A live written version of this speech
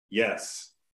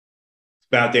Yes. It's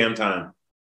about damn time.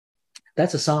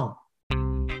 That's a song.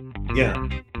 Yeah.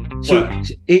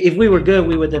 If we were good,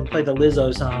 we would then play the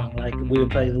Lizzo song. Like we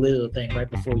would play the Lizzo thing right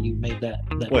before you made that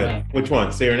rap. Which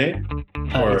one? Serenade?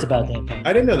 It's about damn time.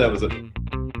 I didn't know that was a.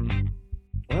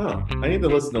 Wow. I need to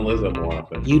listen to Lizzo more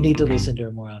often. You need to listen to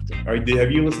her more often.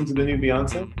 Have you listened to the new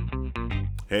Beyonce?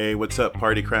 Hey, what's up,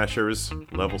 party crashers,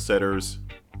 level setters,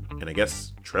 and I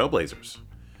guess trailblazers?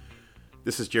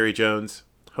 This is Jerry Jones,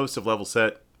 host of Level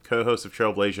Set, co-host of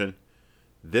Trailblazing.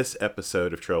 This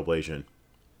episode of Trailblazing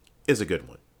is a good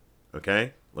one,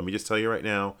 okay? Let me just tell you right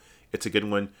now, it's a good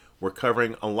one. We're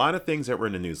covering a lot of things that were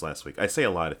in the news last week. I say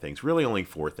a lot of things, really only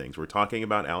 4 things. We're talking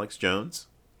about Alex Jones.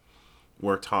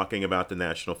 We're talking about the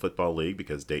National Football League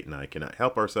because Date and I cannot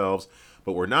help ourselves,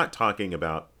 but we're not talking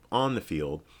about on the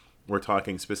field. We're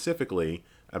talking specifically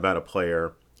about a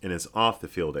player in his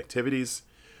off-the-field activities.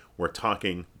 We're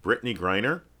talking Brittney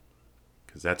Griner,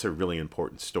 because that's a really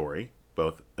important story,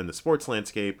 both in the sports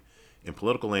landscape and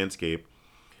political landscape.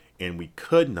 And we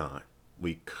could not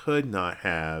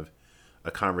have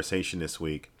a conversation this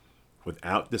week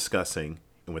without discussing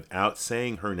and without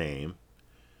saying her name,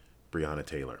 Breonna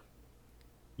Taylor.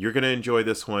 You're going to enjoy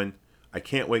this one. I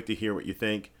can't wait to hear what you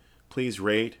think. Please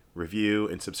rate, review,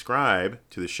 and subscribe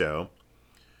to the show,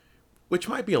 which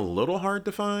might be a little hard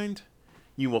to find.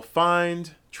 You will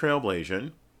find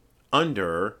Trailblazing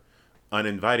under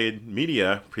Uninvited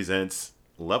Media Presents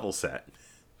Level Set.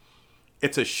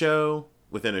 It's a show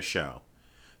within a show.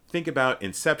 Think about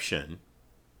Inception,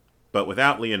 but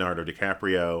without Leonardo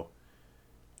DiCaprio,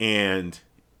 and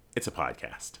it's a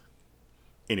podcast.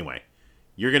 Anyway,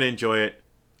 you're going to enjoy it.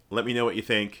 Let me know what you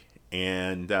think,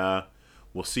 and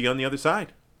we'll see you on the other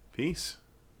side. Peace.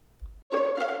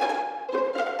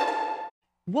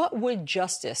 What would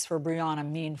justice for Breonna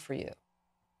mean for you?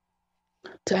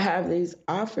 To have these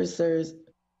officers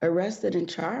arrested and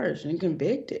charged and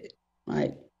convicted.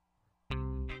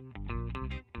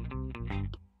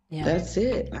 That's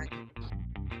it.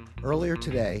 Earlier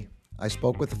today, I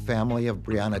spoke with the family of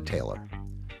Breonna Taylor.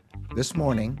 This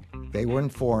morning, they were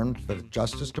informed that the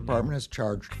Justice Department has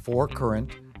charged 4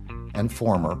 current and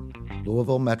former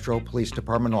Louisville Metro Police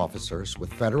Department officers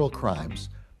with federal crimes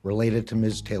related to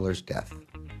Ms. Taylor's death.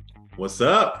 What's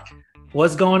up?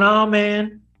 What's going on,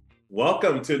 man?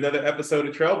 Welcome to another episode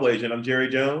of Trailblazing. I'm Jerry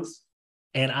Jones.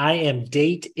 And I am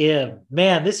Date M.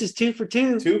 Man, this is 2 for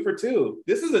 2. 2 for 2.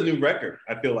 This is a new record,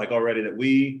 I feel like, already, that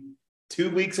 2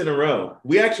 weeks in a row.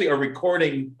 We actually are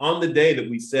recording on the day that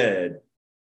we said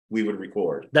we would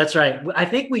record. That's right. I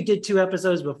think we did 2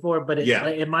 episodes before, but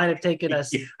it might have taken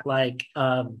us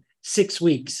 6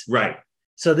 weeks. Right.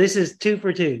 So this is 2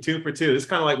 for 2. 2 for 2. It's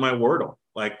kind of like my Wordle.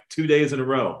 Like 2 days in a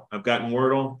row, I've gotten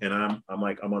Wordle, and I'm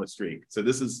on a streak. So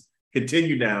this is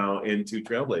continued now into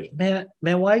Trailblazing.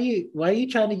 Man, why are you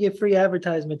trying to give free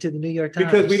advertisement to the New York Times?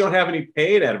 Because we don't have any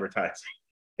paid advertising.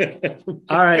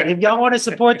 All right. If y'all want to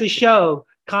support the show,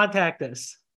 contact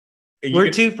us.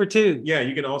 We're 2 for 2. Yeah,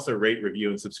 you can also rate,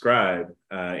 review, and subscribe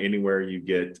anywhere you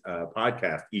get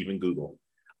podcasts, even Google.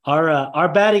 Our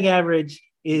batting average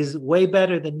is way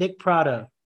better than Nick Prado.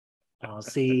 Oh,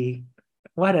 see,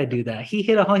 why'd I do that? He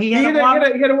hit a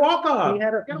walk-off.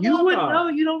 You wouldn't know.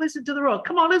 You don't listen to the road.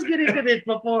 Come on, let's get into this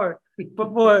before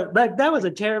that was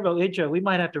a terrible intro. We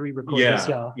might have to re-record this,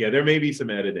 y'all. Yeah, there may be some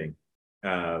editing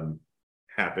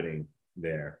happening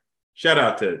there. Shout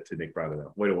out to Nick Prado,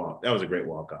 though. Way to walk. That was a great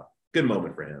walk-off. Good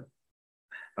moment for him.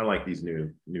 I like these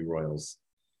new Royals,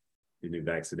 the new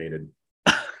vaccinated,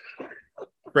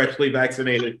 freshly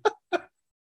vaccinated.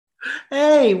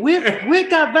 Hey, we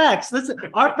got vax. Listen,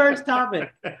 our first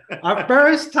topic.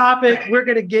 We're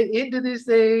gonna get into this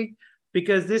thing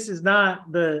because this is not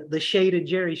the Shade and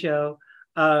Jerry show.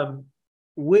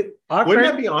 Wouldn't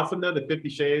that be awesome though? The 50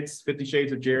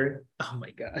 Shades of Jerry. Oh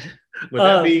my God.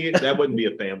 That wouldn't be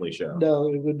a family show. No,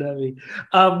 it would not be.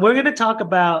 We're gonna talk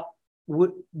about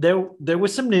there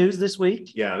was some news this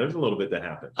week. Yeah, there's a little bit that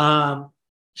happened.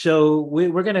 So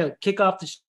we're gonna kick off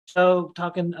the show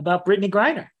talking about Brittney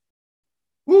Griner.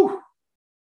 Woo!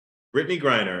 Brittney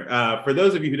Griner. For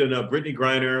those of you who don't know, Brittney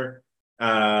Griner,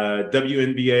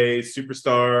 WNBA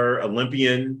superstar,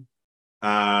 Olympian,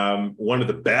 one of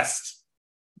the best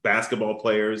basketball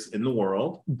players in the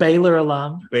world. Baylor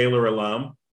alum.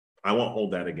 I won't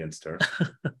hold that against her.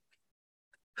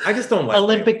 I just don't like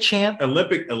Olympic champ.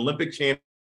 Olympic champ.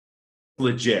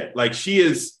 Legit. Like she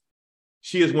is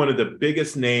one of the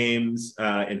biggest names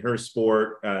in her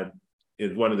sport.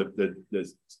 Is one of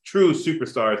the true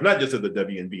superstars, not just of the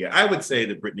WNBA. I would say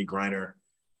that Brittney Griner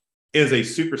is a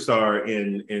superstar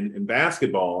in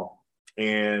basketball,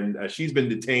 and she's been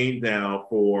detained now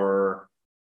for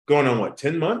going on what,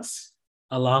 10 months?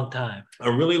 A long time.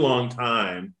 A really long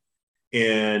time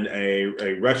in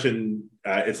a Russian,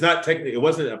 it's not technically, it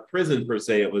wasn't a prison per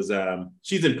se. It was,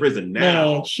 she's in prison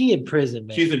now. Man, she in prison,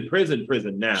 man. She's in prison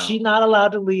now. She's not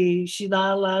allowed to leave. She's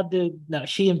not allowed to, no,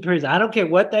 she in prison. I don't care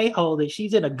what they hold it.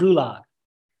 She's in a gulag.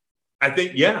 I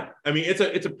think, yeah. I mean,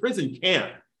 it's a prison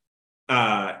camp.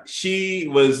 She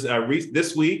was,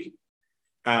 this week,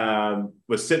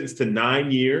 was sentenced to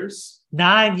 9 years.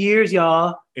 9 years,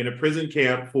 y'all. In a prison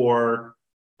camp for,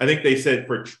 I think they said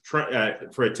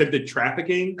for attempted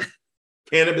trafficking,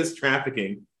 cannabis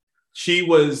trafficking. She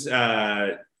was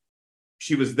there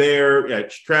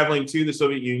traveling to the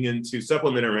Soviet Union to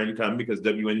supplement her income because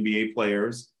WNBA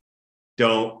players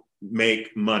don't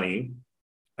make money.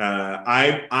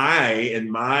 I in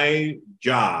my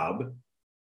job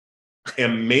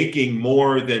am making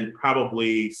more than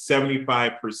probably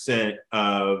 75%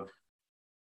 of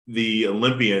the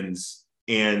Olympians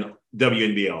and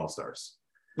WNBA All-Stars,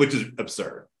 which is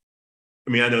absurd.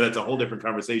 I mean, I know that's a whole different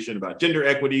conversation about gender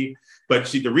equity, but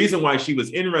the reason why she was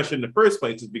in Russia in the first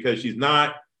place is because she's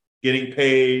not getting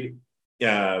paid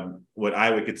what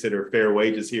I would consider fair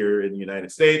wages here in the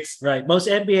United States. Right. Most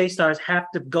NBA stars have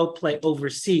to go play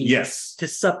overseas, yes, to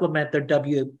supplement their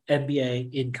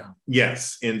WNBA income.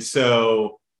 Yes. And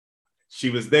so she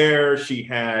was there. She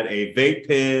had a vape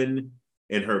pen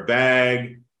in her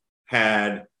bag,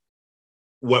 had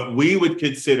what we would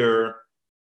consider,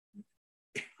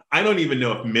 I don't even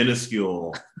know if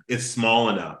minuscule is small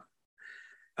enough.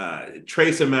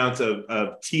 Trace amounts of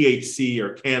THC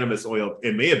or cannabis oil.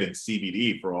 It may have been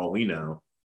CBD for all we know.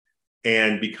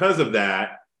 And because of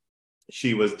that,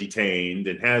 she was detained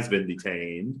and has been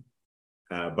detained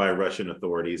by Russian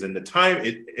authorities. And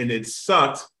it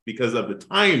sucked because of the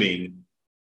timing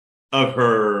of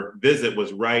her visit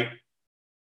was right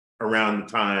around the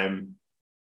time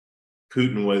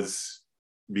Putin was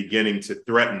beginning to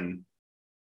threaten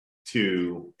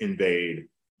to invade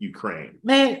Ukraine.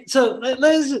 Man, so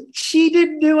she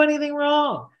didn't do anything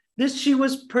wrong. She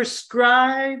was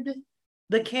prescribed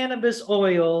the cannabis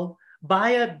oil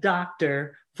by a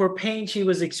doctor for pain she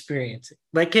was experiencing.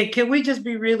 Like, can we just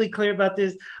be really clear about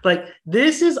this? Like,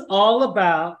 this is all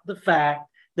about the fact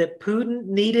that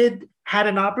Putin had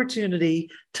an opportunity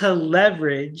to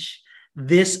leverage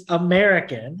this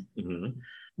American,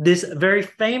 this very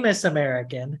famous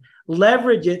American,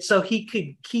 leverage it so he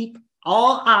could keep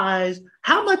all eyes.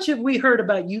 How much have we heard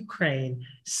about Ukraine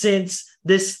since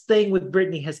this thing with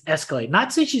Brittany has escalated?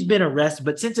 Not since she's been arrested,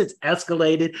 but since it's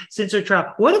escalated, since her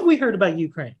trial. What have we heard about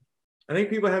Ukraine? I think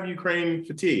people have Ukraine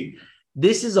fatigue.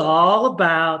 This is all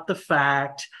about the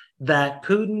fact that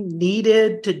Putin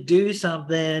needed to do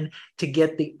something to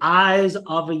get the eyes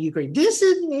off of Ukraine. This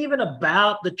isn't even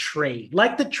about the trade.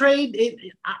 Like the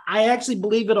trade, I actually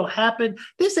believe it'll happen.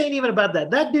 This ain't even about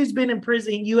that. That dude's been in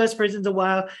prison, in U.S. prisons a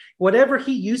while. Whatever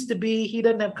he used to be, he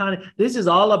doesn't have content. This is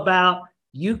all about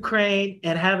Ukraine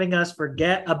and having us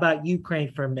forget about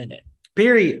Ukraine for a minute.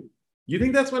 Period. You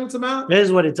think that's what it's about? That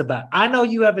is what it's about. I know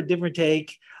you have a different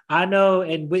take. I know,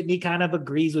 and Whitney kind of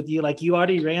agrees with you. Like, you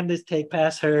already ran this take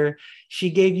past her. She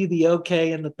gave you the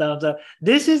okay and the thumbs up.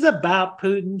 This is about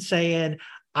Putin saying,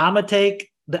 I'm going to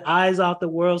take the eyes off the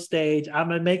world stage. I'm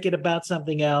going to make it about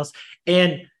something else.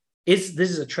 And this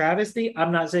is a travesty.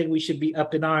 I'm not saying we should be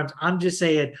up in arms. I'm just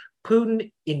saying Putin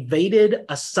invaded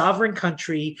a sovereign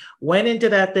country, went into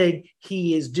that thing.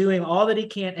 He is doing all that he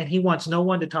can, and he wants no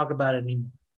one to talk about it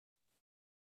anymore.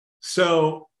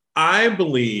 So I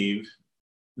believe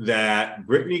that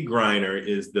Brittany Griner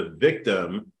is the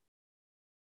victim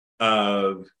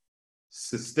of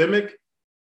systemic,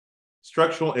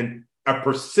 structural, and a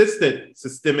persistent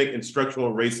systemic and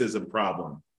structural racism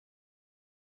problem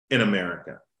in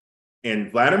America.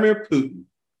 And Vladimir Putin,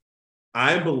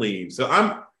 I believe,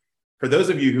 for those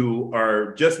of you who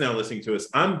are just now listening to us,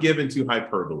 I'm given to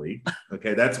hyperbole.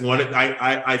 Okay, that's one,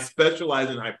 I specialize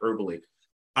in hyperbole.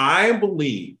 I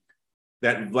believe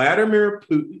that Vladimir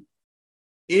Putin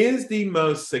is the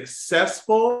most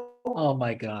successful, oh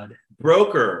my God,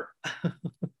 broker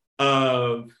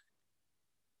of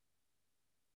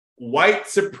white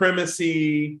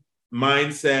supremacy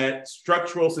mindset,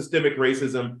 structural systemic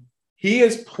racism. He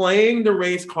is playing the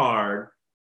race card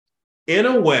in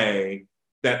a way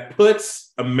that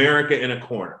puts America in a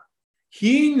corner.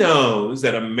 He knows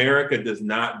that America does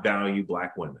not value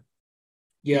Black women.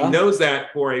 Yeah. He knows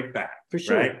that for a fact. For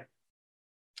sure. Right?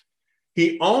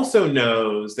 He also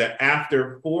knows that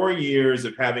after 4 years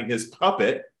of having his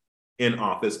puppet in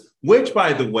office, which,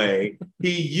 by the way,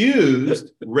 he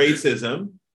used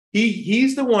racism.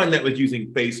 He's the one that was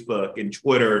using Facebook and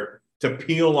Twitter to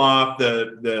peel off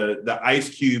the ice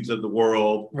cubes of the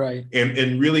world, Right.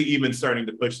 and really even starting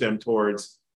to push them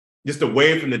towards just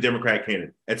away from the Democratic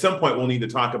candidate. At some point, we'll need to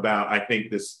talk about, I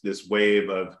think, this wave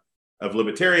of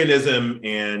libertarianism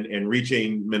and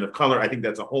reaching men of color. I think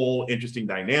that's a whole interesting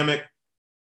dynamic.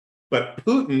 But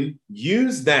Putin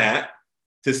used that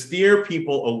to steer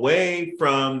people away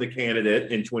from the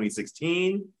candidate in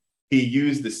 2016. He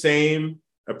used the same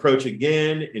approach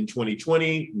again in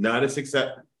 2020,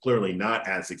 clearly not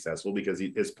as successful because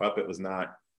his puppet was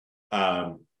not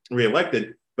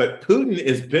reelected. But Putin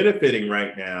is benefiting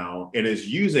right now and is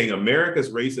using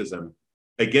America's racism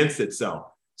against itself.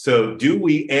 So do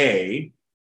we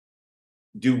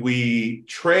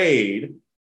trade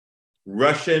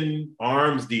Russian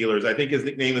arms dealers? I think his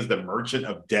nickname is the Merchant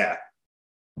of Death.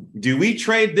 Do we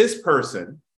trade this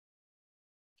person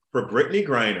for Brittany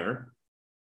Griner,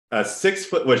 a 6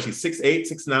 foot, what is she,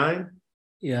 6'8", 6'9"?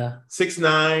 Yeah.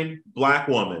 6'9" Black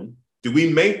woman? Do we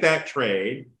make that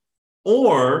trade?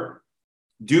 Or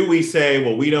do we say,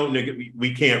 well,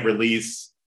 we can't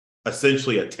release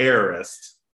essentially a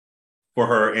terrorist for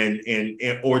her,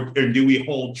 or do we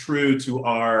hold true to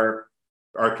our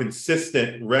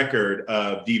consistent record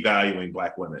of devaluing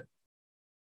Black women?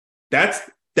 That's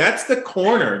the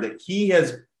corner that he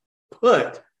has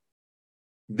put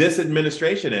this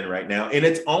administration in right now. And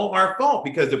it's all our fault,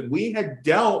 because if we had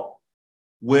dealt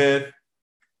with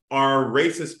our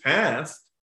racist past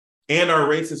and our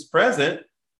racist present,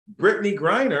 Brittany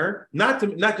Griner, not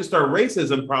just our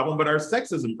racism problem, but our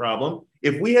sexism problem,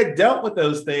 if we had dealt with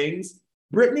those things,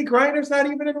 Brittany Griner's not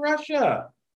even in Russia.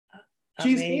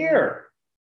 She's here.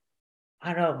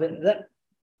 I don't know,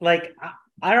 but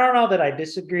I don't know that I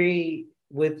disagree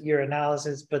with your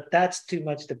analysis, but that's too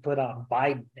much to put on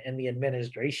Biden and the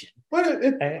administration.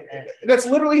 That's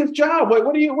literally his job.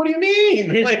 What do you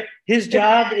mean? His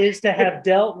job is to have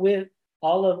dealt with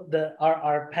all of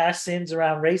our past sins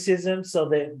around racism, so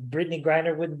that Brittany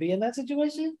Griner wouldn't be in that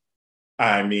situation.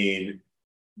 I mean,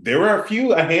 there were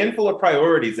a handful of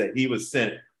priorities that he was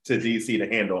sent to DC to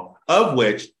handle, of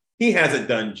which he hasn't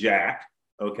done jack.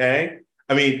 Okay.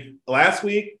 I mean, last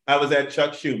week I was at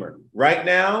Chuck Schumer. Right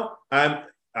now, I'm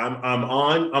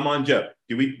on Joe.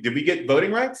 Did we get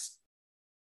voting rights?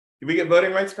 Did we get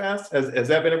voting rights passed? Has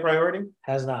that been a priority?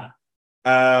 Has not.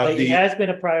 It has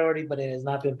been a priority, but it has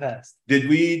not been passed. Did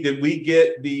we get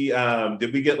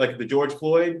like the George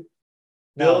Floyd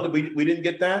bill? No. We didn't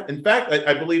get that. In fact,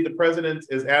 I believe the president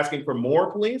is asking for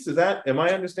more police. Am I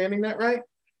understanding that right?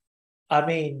 I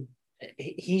mean,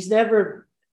 he's never.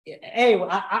 Hey,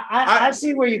 I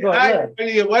see where you're going. I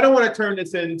don't want to turn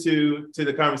this into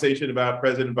the conversation about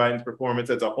President Biden's performance.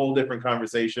 That's a whole different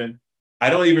conversation.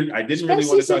 I didn't really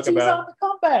want to talk about on the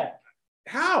comeback.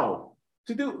 How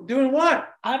to doing what?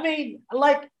 I mean,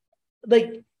 like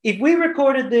if we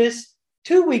recorded this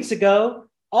 2 weeks ago,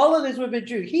 all of this would have been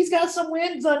true. He's got some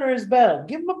wins under his belt.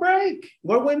 Give him a break.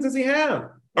 What wins does he have?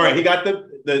 All right, he got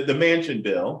the mansion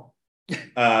bill.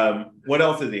 What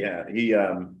else does he have?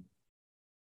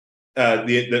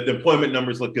 The employment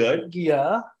numbers look good.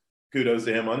 Yeah. Kudos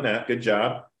to him on that. Good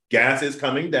job. Gas is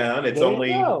coming down. It's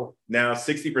only now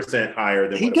 60% higher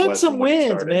than he what it was. He got some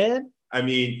wins, man. I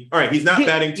mean, all right, he's not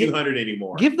batting 200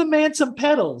 anymore. Give the man some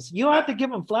petals. You don't have to give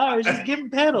him flowers. Just give him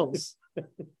petals. I'm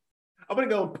going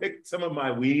to go and pick some of my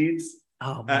weeds.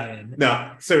 Oh, man.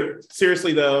 No, so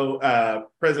seriously, though,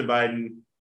 President Biden,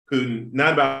 Putin,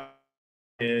 not about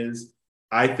is,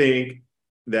 I think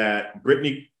that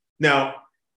Brittany. Now,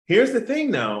 here's the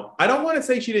thing, though. I don't want to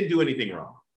say she didn't do anything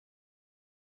wrong.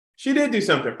 She did do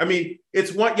something. I mean,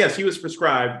 yes, she was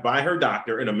prescribed by her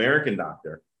doctor, an American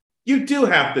doctor. You do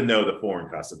have to know the foreign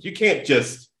customs. You can't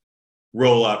just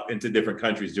roll up into different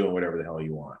countries doing whatever the hell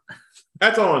you want.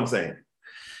 That's all I'm saying.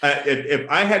 If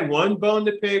I had one bone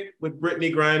to pick with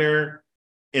Brittany Griner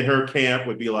in her camp,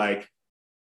 would be like,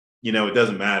 it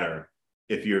doesn't matter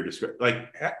if you're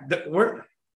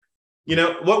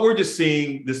what we're just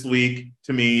seeing this week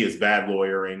to me is bad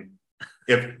lawyering.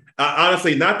 If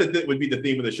honestly, not that would be the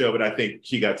theme of the show, but I think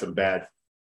she got some bad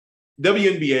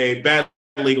WNBA, bad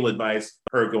legal advice,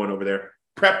 her going over there.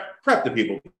 Prep the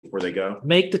people before they go.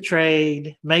 Make the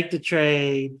trade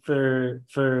for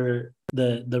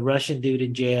the Russian dude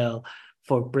in jail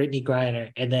for Brittany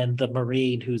Griner, and then the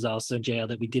Marine who's also in jail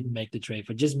that we didn't make the trade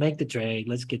for. Just make the trade.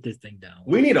 Let's get this thing done.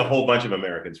 We need a whole bunch of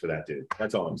Americans for that dude.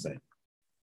 That's all I'm saying.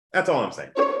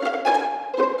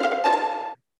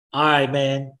 All right,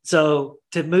 man. So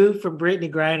to move from Brittany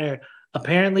Griner,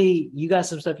 apparently you got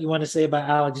some stuff you want to say about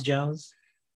Alex Jones?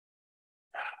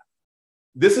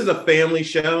 This is a family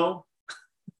show,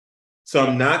 so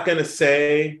I'm not going to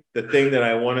say the thing that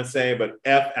I want to say, but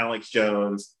F Alex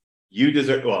Jones. you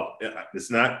deserve. Well, it's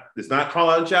not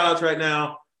call out and shout outs right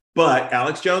now, but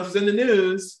Alex Jones is in the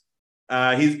news.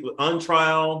 He's on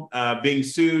trial, being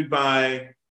sued by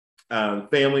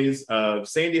families of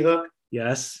Sandy Hook.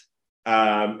 Yes.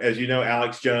 As you know,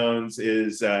 Alex Jones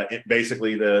is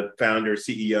basically the founder,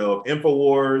 CEO of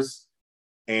InfoWars,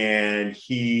 and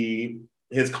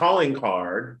his calling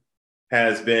card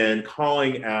has been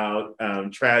calling out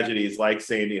tragedies like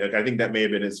Sandy Hook. I think that may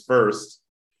have been his first,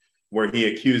 where he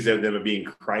accused them of being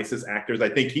crisis actors. I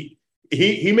think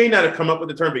he may not have come up with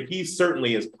the term, but he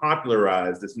certainly has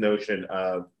popularized this notion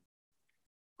of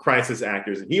crisis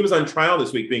actors. And he was on trial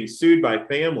this week being sued by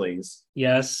families.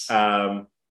 Yes. And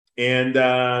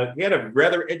he had a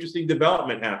rather interesting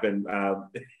development happen.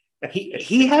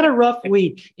 He had a rough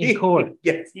week in court.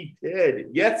 Yes, he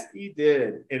did.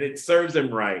 And it serves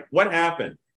him right. What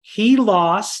happened? He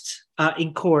lost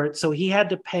in court, so he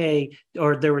had to pay,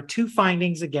 or there were two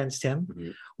findings against him. Mm-hmm.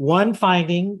 One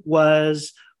finding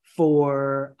was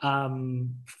for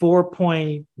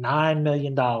 $4.9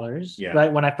 million. Yeah.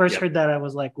 Right. When I first heard that, I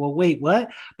was like, well, wait, what?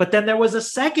 But then there was a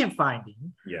second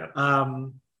finding. Yeah.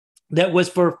 That was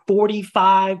for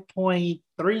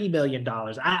 $45.3 million.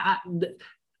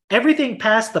 Everything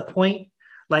past the point,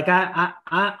 like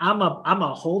I'm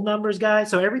a whole numbers guy,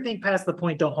 so everything past the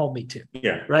point don't hold me to.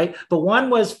 Yeah. Right. But one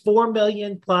was 4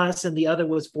 million plus, and the other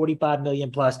was 45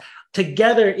 million plus.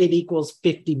 Together, it equals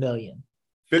 50 million.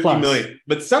 50 plus. million.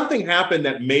 But something happened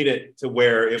that made it to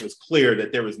where it was clear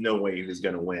that there was no way he was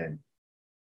going to win.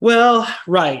 Well,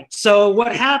 right. So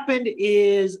what happened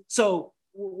is, so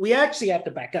we actually have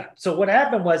to back up. So what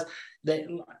happened was that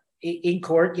in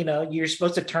court, you're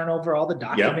supposed to turn over all the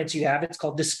documents you have. It's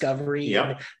called discovery.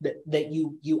 And that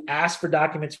you ask for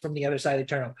documents from the other side of the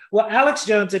turnover. Well, Alex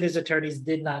Jones and his attorneys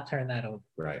did not turn that over.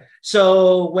 Right.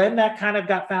 So when that kind of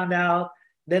got found out,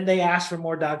 then they asked for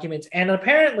more documents. And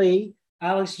apparently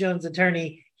Alex Jones'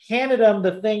 attorney handed him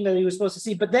the thing that he was supposed to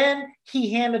see, but then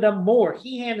he handed him more.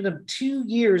 He handed him 2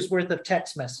 years worth of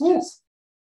text messages.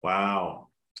 Wow.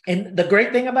 And the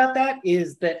great thing about that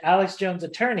is that Alex Jones'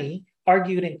 attorney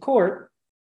argued in court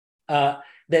that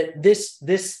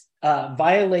this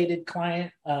violated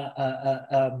client,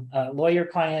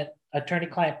 lawyer-client,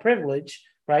 attorney-client privilege,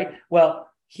 right? Well,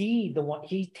 he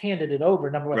handed it over,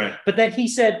 number one. Right. But then he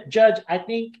said, Judge, I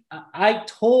think I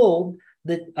told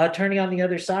the attorney on the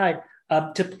other side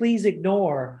to please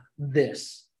ignore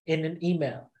this in an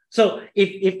email. So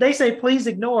if they say please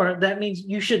ignore, that means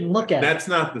you shouldn't look at it. That's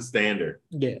not the standard.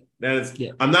 Yeah.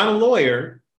 I'm not a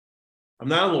lawyer,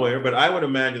 but I would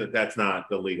imagine that that's not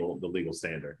the legal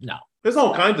standard. No. There's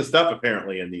all kinds of stuff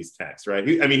apparently in these texts, right?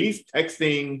 He's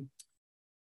texting.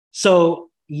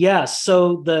 So yes.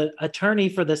 So the attorney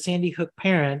for the Sandy Hook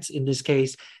parents in this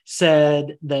case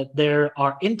said that there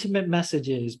are intimate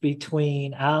messages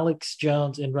between Alex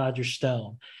Jones and Roger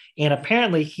Stone. And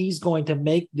apparently he's going to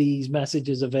make these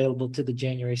messages available to the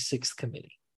January 6th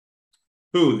committee.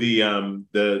 Who?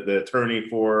 The attorney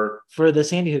for the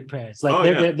Sandy Hook parents.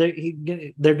 Like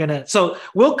they're gonna, so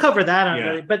we'll cover that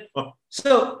on but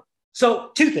so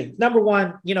two things. Number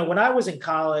one, when I was in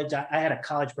college, I had a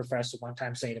college professor one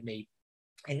time say to me,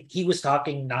 and he was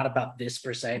talking not about this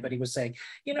per se, but he was saying,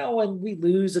 when we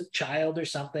lose a child or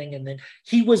something, and then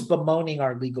he was bemoaning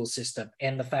our legal system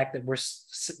and the fact that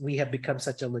we have become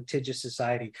such a litigious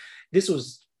society. This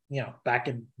was, back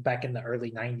in the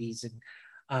early 90s.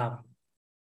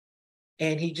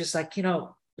 And he just like,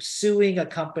 suing a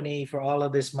company for all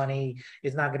of this money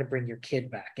is not going to bring your kid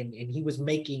back. And he was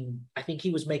making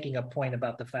a point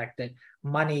about the fact that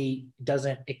money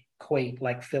doesn't equate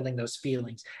like feeling those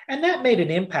feelings. And that made an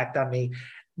impact on me.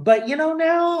 But,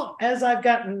 now as I've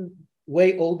gotten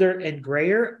way older and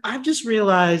grayer, I've just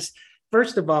realized,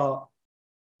 first of all,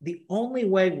 the only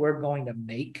way we're going to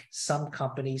make some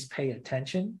companies pay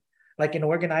attention, like in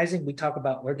organizing, we talk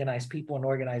about organized people and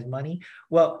organized money.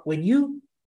 Well, when you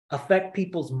affect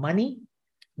people's money,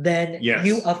 then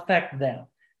you affect them.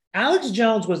 Alex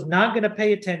Jones was not going to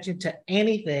pay attention to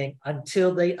anything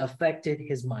until they affected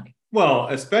his money. Well,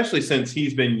 especially since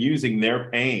he's been using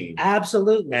their pain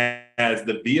absolutely as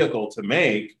the vehicle to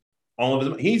make all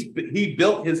of his. He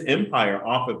built his empire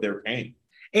off of their pain.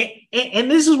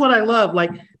 And this is what I love,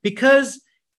 like, because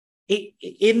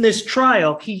in this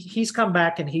trial, he's come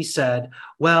back and he said,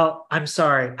 well, I'm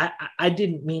sorry. I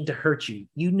didn't mean to hurt you.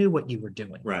 You knew what you were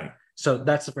doing. Right. So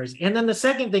that's the first. And then the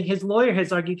second thing, his lawyer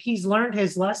has argued he's learned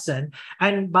his lesson.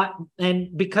 And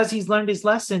because he's learned his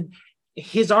lesson,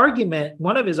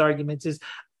 one of his arguments is,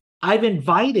 I've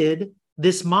invited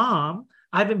this mom,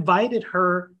 I've invited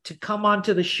her to come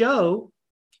onto the show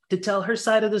to tell her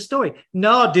side of the story.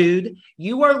 No, dude,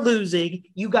 you are losing.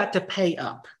 You got to pay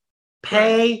up.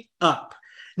 Pay up.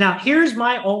 Now, here's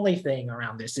my only thing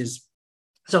around this is,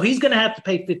 so he's going to have to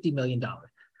pay $50 million.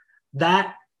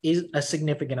 That is a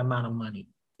significant amount of money.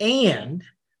 And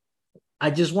I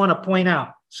just want to point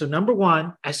out, so number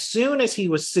one, as soon as he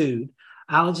was sued,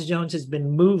 Alex Jones has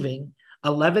been moving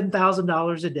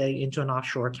 $11,000 a day into an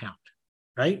offshore account,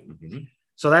 right? Mhm.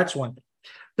 So that's one thing.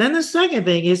 Then the second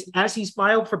thing is, as he's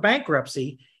filed for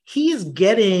bankruptcy, he is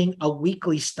getting a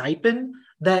weekly stipend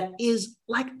that is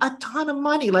like a ton of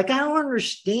money. Like, I don't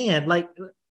understand. Like,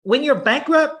 when you're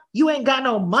bankrupt, you ain't got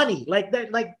no money. Like that,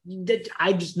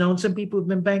 I just known some people who've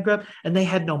been bankrupt and they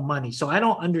had no money. So I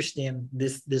don't understand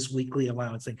this weekly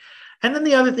allowance thing. And then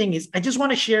the other thing is, I just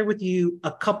want to share with you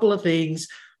a couple of things.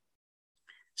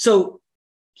 So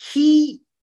he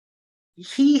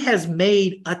has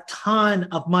made a ton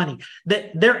of money.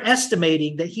 That they're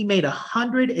estimating that he made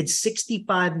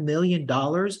 $165 million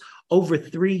over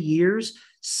 3 years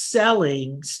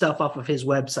selling stuff off of his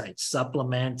website,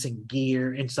 supplements and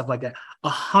gear and stuff like that.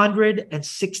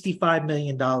 $165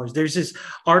 million. There's this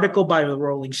article by the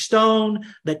Rolling Stone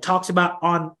that talks about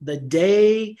on the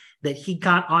day that he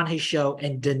got on his show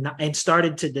and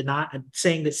started to deny,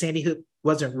 saying that Sandy Hook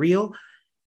wasn't real.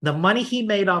 The money he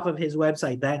made off of his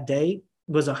website that day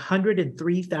was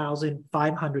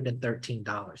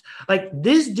 $103,513. Like,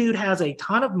 this dude has a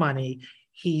ton of money.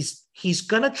 He's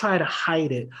going to try to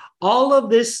hide it. All of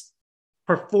this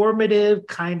performative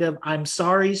kind of I'm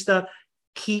sorry stuff,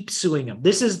 keep suing him.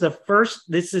 This is the first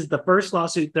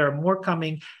lawsuit. There are more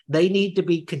coming. They need to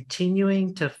be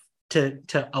continuing to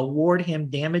award him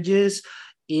damages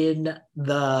in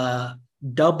the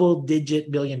double-digit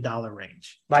 $1 billion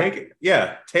range. Take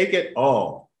it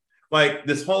all. Like,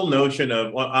 this whole notion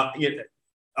of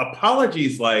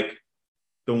apologies like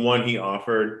the one he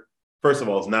offered. First of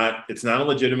all, it's not a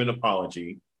legitimate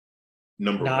apology.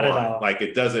 Number Not one, at all. like,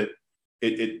 it doesn't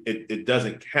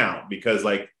count, because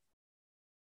like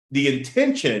the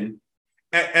intention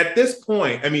at this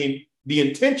point, I mean, the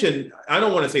intention, I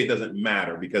don't want to say it doesn't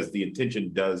matter, because the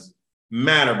intention does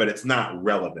matter, but it's not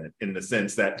relevant in the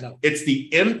sense that it's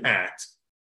the impact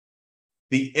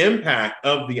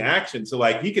of the action. So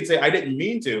like, he could say, I didn't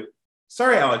mean to.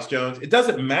 Sorry, Alex Jones. It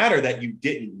doesn't matter that you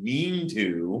didn't mean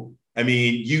to. I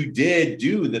mean, you did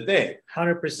do the thing.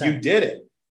 100%. You did it.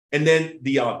 And then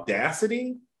the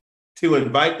audacity to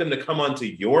invite them to come onto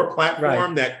your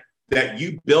platform that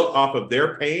you built off of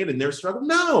their pain and their struggle.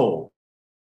 No,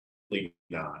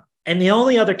 not. And the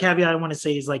only other caveat I want to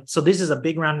say is, like, so this is a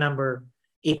big round number.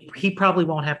 He probably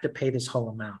won't have to pay this whole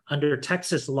amount. Under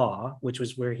Texas law, which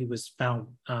was where he was found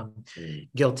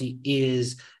guilty,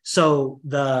 is so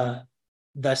the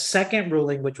second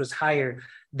ruling, which was higher,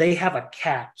 they have a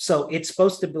cap. So it's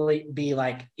supposed to be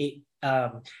like it's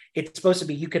supposed to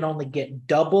be you can only get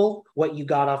double what you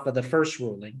got off of the first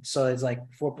ruling. So it's like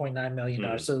 $4.9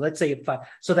 million. So let's say 5.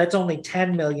 So that's only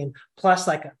 $10 million plus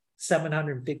like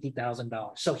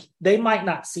 $750,000. So they might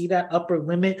not see that upper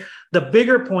limit. The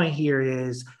bigger point here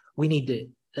is we need to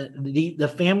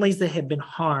the families that have been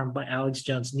harmed by Alex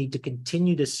Jones need to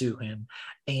continue to sue him,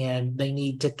 and they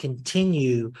need to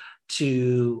continue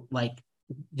to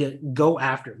go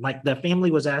after. Like, the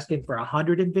family was asking for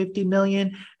 $150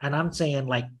 million, and I'm saying,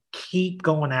 like, keep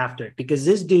going after it, because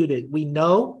this dude, we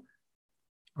know,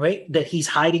 right, that he's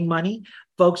hiding money.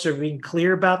 Folks are being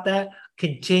clear about that.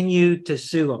 Continue to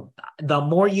sue him. The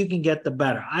more you can get, the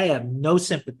better. I have no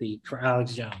sympathy for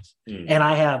Alex Jones, and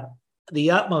I have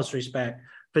the utmost respect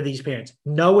for these parents.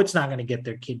 No, it's not going to get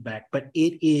their kid back, but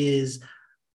it is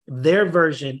their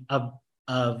version of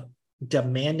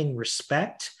demanding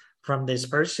respect from this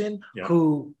person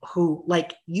who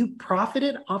like, you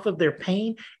profited off of their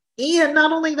pain. And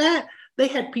not only that, they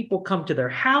had people come to their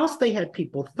house, they had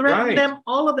people threaten them,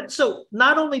 all of that. So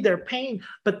not only their pain,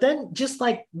 but then just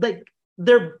like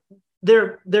their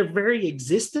very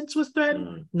existence was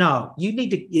threatened. No, you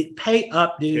need to pay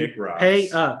up, dude. Kick rocks. Pay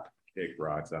up. Kick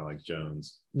rocks, Alex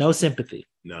Jones. No sympathy.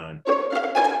 None.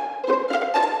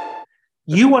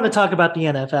 You want to talk about the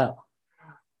NFL?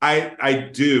 I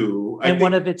do. And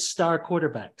one of its star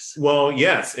quarterbacks. Well,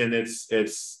 yes. And it's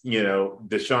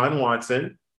Deshaun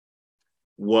Watson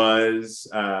was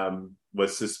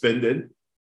suspended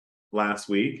last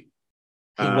week.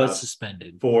 He was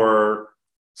suspended.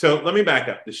 So let me back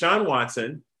up. Deshaun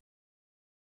Watson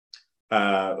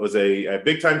was a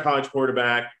big-time college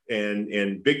quarterback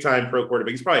and big-time pro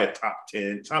quarterback. He's probably a top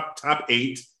 10, top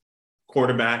 8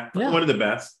 quarterback, one of the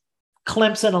best.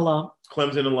 Clemson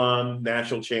alum,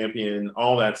 national champion,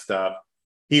 all that stuff.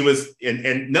 He was,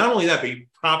 and not only that, but he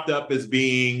popped up as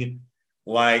being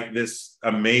like this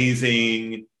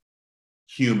amazing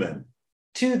human.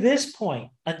 to this point,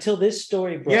 until this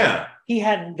story broke, Yeah. he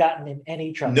hadn't gotten in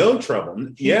any trouble. No trouble.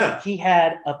 He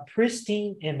had a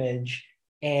pristine image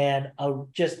and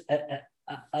just a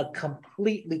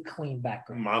completely clean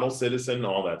background. Model citizen,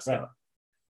 all that stuff.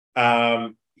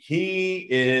 He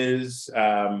is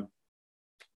an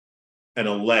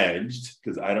alleged,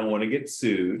 because I don't want to get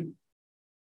sued,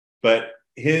 but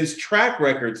his track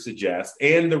record suggests,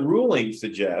 and the ruling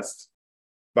suggests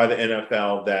by the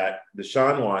NFL, that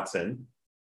Deshaun Watson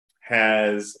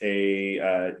has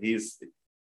I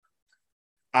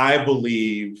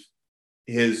believe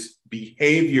his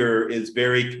behavior is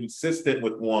very consistent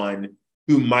with one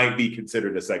who might be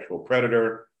considered a sexual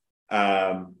predator.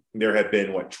 There have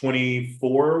been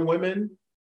 24 women,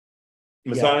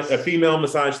 female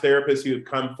massage therapists who have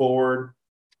come forward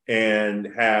and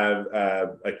have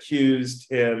accused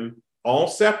him, all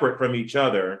separate from each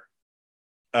other,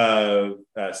 of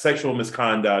sexual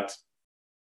misconduct.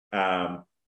 I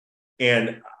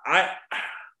don't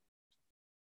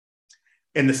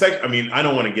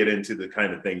want to get into the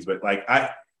kind of things, but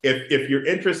if you're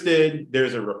interested,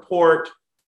 there's a report.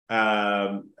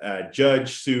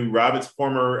 Judge Sue Robinson,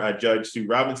 former Judge Sue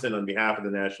Robinson, on behalf of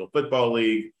the National Football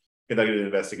League, conducted an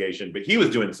investigation, but he was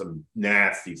doing some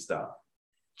nasty stuff.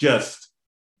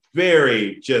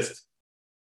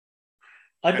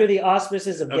 Under the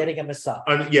auspices of getting a massage.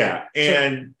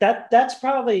 And so that's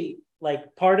probably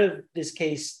part of this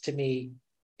case to me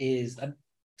is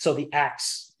so the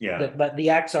acts. Yeah. But the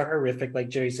acts are horrific, like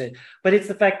Jerry said. But it's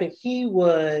the fact that he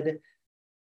would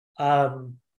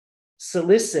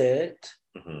solicit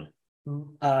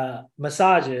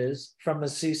massages from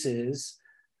masseuses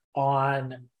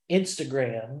on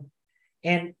Instagram,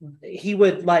 and he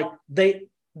would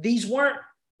these weren't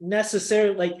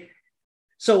necessarily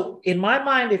so in my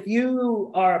mind, if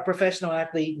you are a professional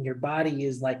athlete and your body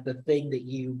is the thing that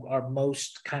you are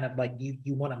most kind of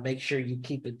you want to make sure you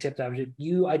keep it tip top,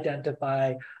 you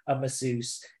identify a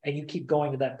masseuse and you keep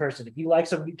going to that person. If you like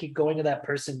someone, you keep going to that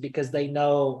person because they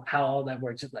know how all that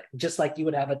works. Just like you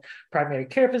would have a primary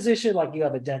care physician, like you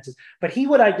have a dentist, but he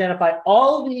would identify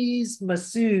all these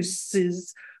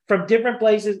masseuses from different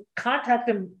places, contact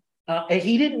them. And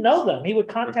he didn't know them. He would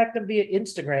contact them via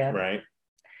Instagram. Right.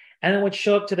 And then would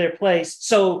show up to their place.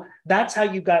 So that's how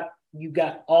you got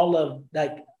all of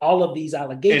these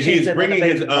allegations. And he's bringing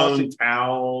his own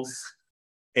towels.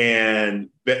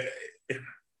 But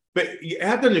you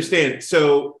have to understand.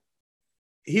 So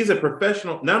he's not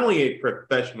only a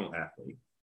professional athlete,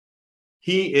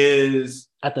 he is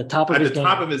at the top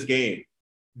of his game.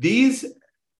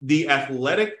 The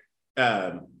athletic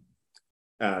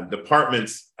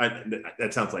departments.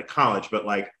 That sounds like college, but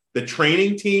the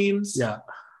training teams. Yeah.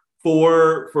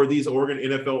 For these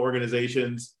NFL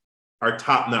organizations are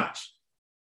top notch.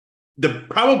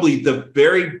 Probably the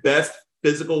very best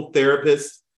physical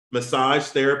therapists,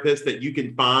 massage therapists that you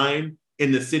can find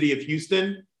in the city of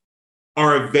Houston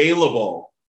are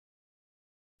available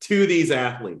to these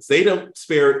athletes. They don't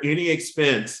spare any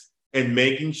expense in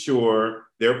making sure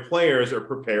their players are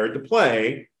prepared to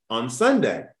play on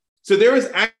Sunday. So there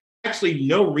is actually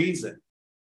no reason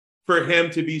for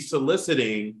him to be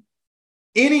soliciting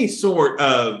any sort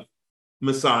of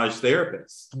massage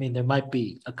therapist. I mean, there might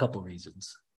be a couple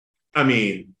reasons. I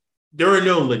mean, there are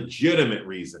no legitimate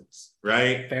reasons,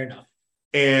 right? Fair enough.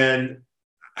 And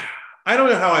I don't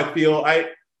know how I feel.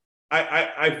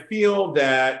 I feel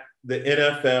that the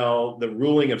NFL, the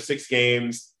ruling of 6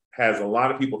 games, has a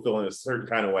lot of people feeling a certain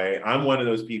kind of way. I'm one of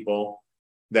those people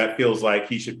that feels like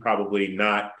he should probably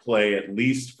not play at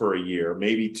least for a year,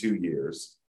 maybe 2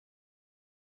 years.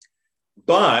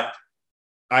 But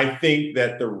I think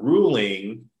that the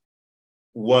ruling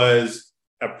was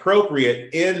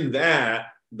appropriate in that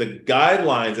the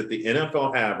guidelines that the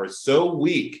NFL have are so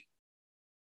weak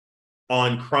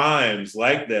on crimes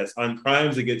like this, on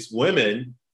crimes against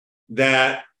women,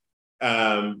 that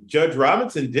Judge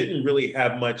Robinson didn't really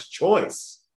have much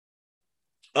choice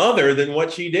other than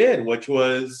what she did, which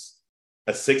was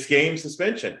a 6-game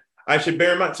suspension. I should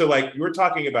bear in mind, so you were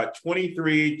talking about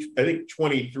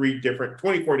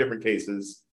 24 different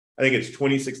cases. I think it's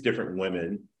 26 different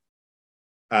women.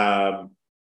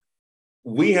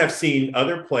 We have seen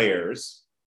other players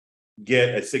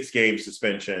get a 6-game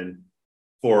suspension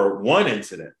for one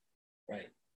incident. Right.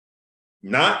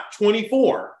 Not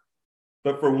 24,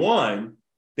 but for one,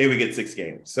 they would get 6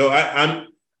 games. So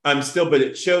I'm still, but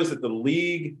it shows that the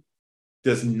league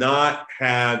does not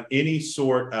have any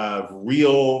sort of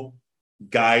real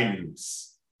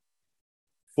guidance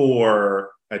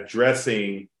for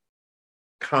addressing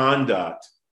conduct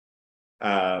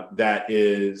that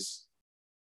is,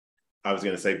 I was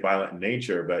going to say violent in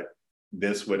nature, but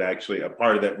this would actually, a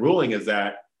part of that ruling is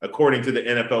that according to the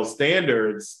NFL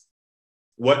standards,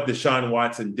 what Deshaun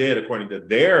Watson did, according to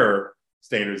their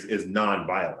standards, is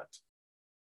non-violent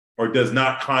or does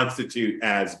not constitute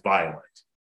as violent.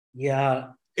 Yeah.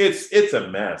 It's a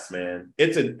mess, man.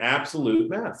 It's an absolute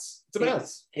mess. It's a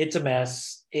mess. It's a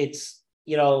mess. It's,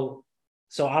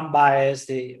 so I'm biased.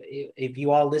 If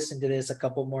you all listen to this a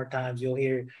couple more times, you'll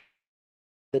hear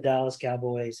the Dallas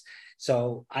Cowboys.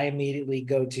 So I immediately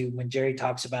go to when Jerry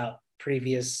talks about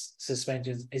previous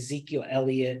suspensions, Ezekiel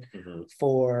Elliott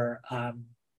for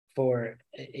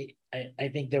I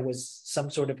think there was some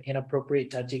sort of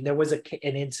inappropriate touching. There was an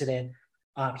incident.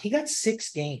 He got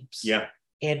 6 games. Yeah.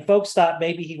 And folks thought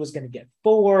maybe he was going to get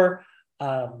 4.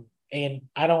 And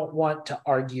I don't want to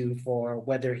argue for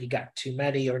whether he got too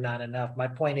many or not enough. My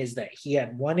point is that he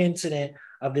had one incident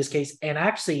of this case. And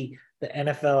actually, the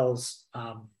NFL's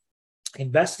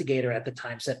investigator at the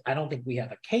time said, I don't think we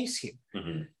have a case here.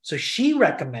 So she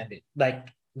recommended, like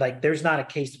there's not a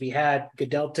case to be had.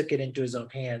 Goodell took it into his own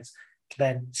hands.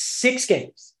 Then 6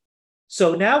 games.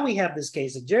 So now we have this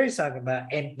case that Jerry's talking about,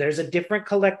 and there's a different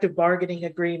collective bargaining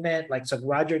agreement. Like, so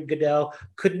Roger Goodell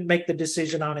couldn't make the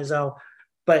decision on his own.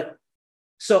 But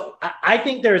so I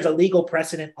think there's a legal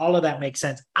precedent. All of that makes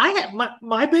sense. I have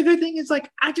my bigger thing is like,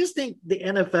 I just think the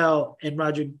NFL and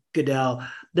Roger Goodell,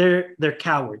 they're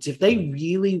cowards. If they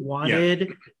really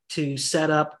wanted to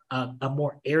set up a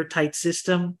more airtight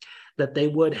system, that they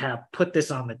would have put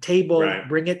this on the table,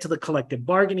 bring it to the collective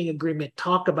bargaining agreement,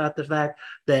 talk about the fact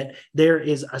that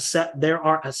there's a set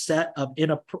of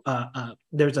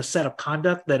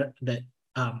conduct that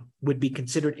would be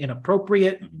considered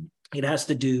inappropriate. It has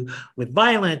to do with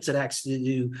violence. It has to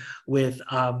do with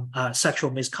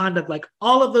sexual misconduct, like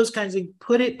all of those kinds of things.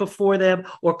 Put it before them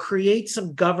or create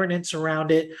some governance around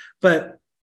it. But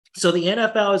so the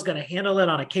NFL is going to handle it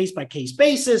on a case-by-case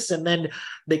basis, and then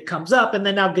it comes up, and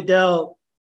then now Goodell,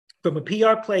 from a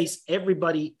PR place,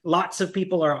 lots of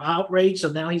people are outraged,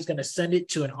 so now he's going to send it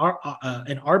to an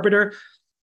arbiter.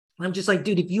 I'm just like,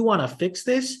 dude, if you want to fix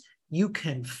this, you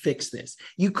can fix this.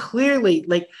 You clearly,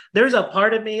 there's a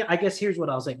part of me, I guess here's what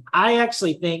I'll say. I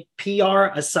actually think, PR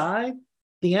aside,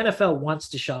 the NFL wants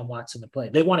Deshaun Watson to play.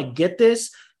 They want to get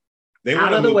this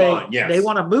out of the way. Yes. They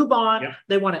want to move on. Yeah.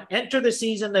 They want to enter the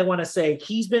season. They want to say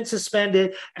he's been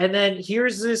suspended, and then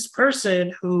here's this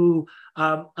person who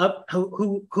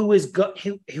is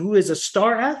a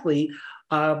star athlete.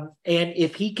 And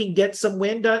if he can get some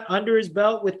wind under his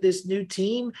belt with this new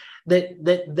team,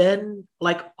 that then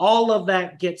like all of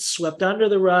that gets swept under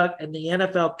the rug, and the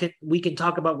NFL we can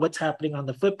talk about what's happening on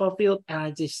the football field. And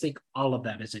I just think all of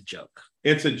that is a joke.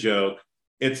 It's a joke.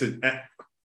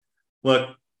 Look.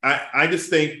 I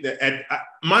just think that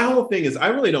my whole thing is I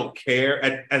really don't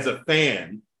care as a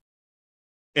fan.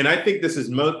 And I think this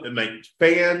is most like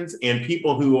fans and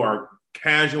people who are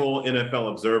casual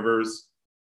NFL observers.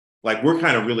 Like, we're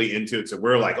kind of really into it. So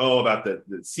we're like, about the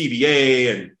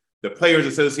CBA and the Players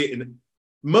Association. And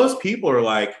most people are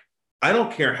like, I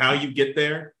don't care how you get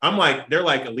there. I'm like, they're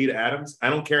like Alita Adams.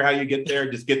 I don't care how you get there.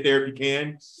 Just get there if you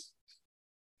can.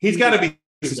 He's got to be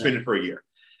suspended for a year.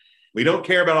 We don't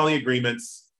care about all the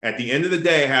agreements. At the end of the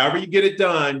day, however you get it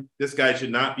done, this guy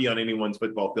should not be on anyone's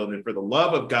football field. And for the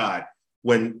love of God,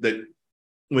 when that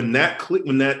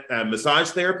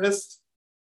massage therapist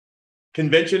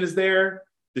convention is there,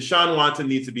 Deshaun Watson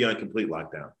needs to be on complete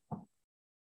lockdown.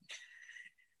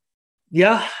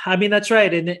 Yeah, I mean, that's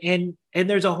right. And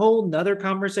there's a whole nother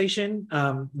conversation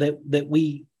that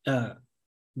we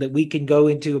can go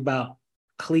into about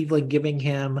Cleveland giving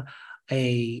him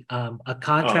a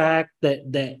contract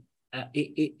that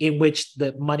in which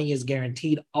the money is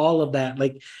guaranteed, all of that.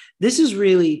 Like, this is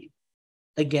really,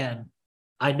 again,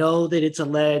 I know that it's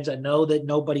alleged, I know that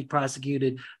nobody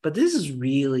prosecuted, but this is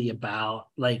really about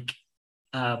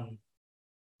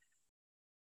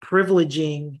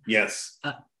privileging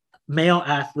male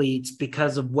athletes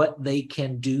because of what they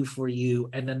can do for you,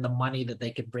 and then the money that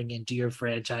they can bring into your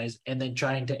franchise, and then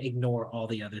trying to ignore all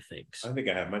the other things. I think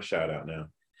I have my shout out now.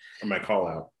 Or my call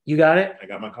out. You got it? I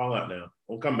got my call out now.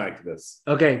 We'll come back to this.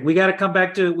 Okay, we got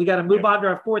to move on to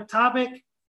our fourth topic.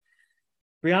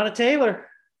 Breonna Taylor,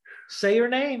 say your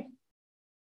name.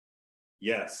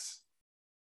 Yes.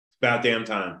 It's about damn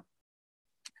time.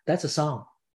 That's a song.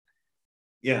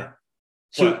 Yeah.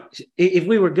 If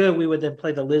we were good, we would then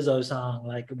play the Lizzo song.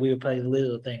 Like, we would play the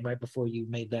Lizzo thing right before you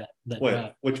made that.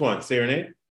 What? Which one? Say your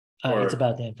name? It's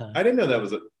about damn time. I didn't know that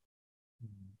was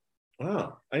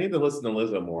Wow, I need to listen to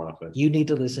Lizzo more often. You need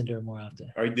to listen to her more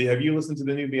often. Have you listened to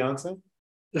the new Beyonce?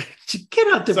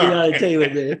 Get out to Breonna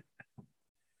Taylor,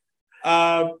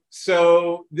 man.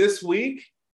 So this week,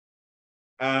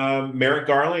 Merrick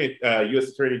Garland, U.S.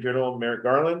 Attorney General Merrick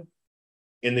Garland,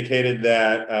 indicated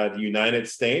that the United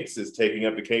States is taking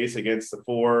up a case against the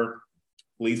 4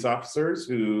 police officers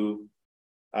who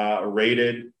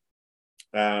raided.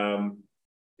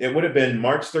 It would have been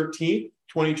March 13th,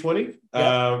 2020.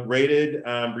 Raided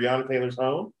Breonna Taylor's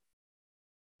home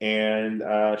and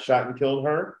shot and killed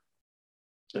her.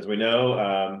 As we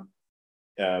know,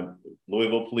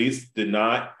 Louisville police did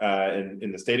not,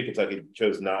 in the state of Kentucky,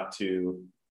 chose not to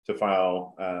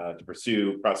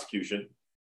pursue prosecution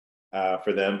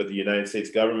for them, but the United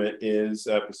States government is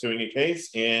pursuing a case,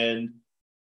 and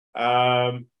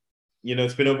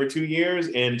it's been over 2 years,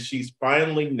 and she's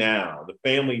finally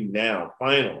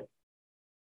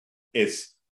is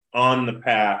on the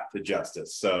path to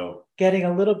justice. So getting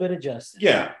a little bit of justice.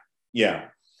 Yeah.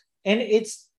 And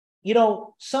it's,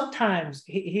 sometimes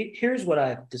here's what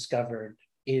I've discovered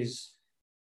is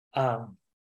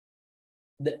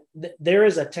there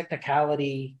is a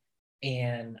technicality,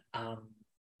 and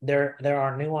there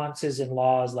are nuances in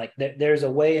laws. Like there's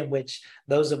a way in which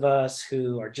those of us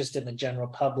who are just in the general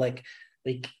public,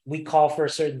 like we call for a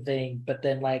certain thing, but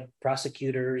then like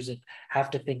prosecutors have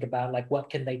to think about like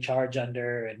what can they charge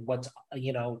under, and what's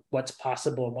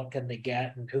possible, and what can they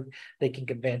get, and who they can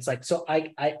convince. Like, so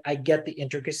I get the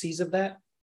intricacies of that.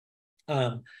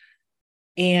 And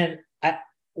I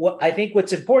think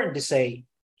what's important to say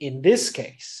in this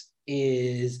case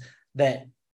is that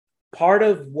part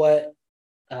of what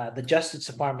the Justice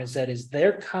Department said is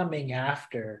they're coming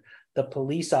after the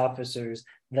police officers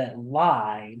that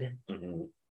lied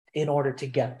in order to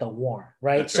get the warrant,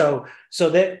 right? So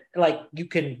that like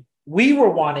we were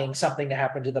wanting something to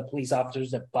happen to the police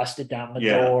officers that busted down the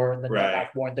door, and the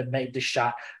warrant that made the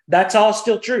shot. That's all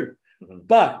still true.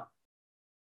 But,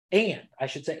 and I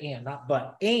should say, and not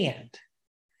but, and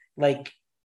like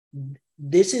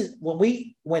this is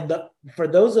for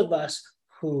those of us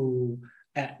who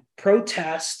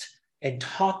protest and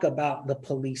talk about the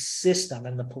police system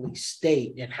and the police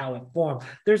state and how it formed,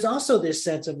 there's also this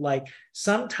sense of like,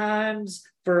 sometimes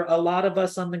for a lot of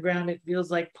us on the ground, it feels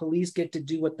like police get to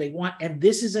do what they want. And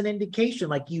this is an indication,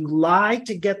 like you lie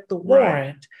to get the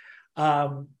warrant.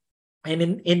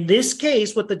 And in this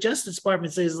case, what the Justice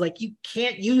Department says is like, you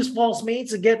can't use false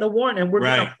means to get the warrant, and we're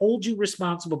going to hold you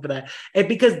responsible for that. And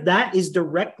because that is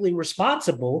directly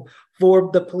responsible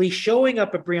for the police showing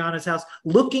up at Breonna's house,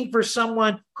 looking for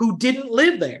someone who didn't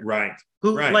live there.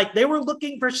 Like they were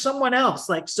looking for someone else.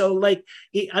 Like, so like,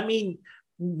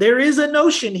 there is a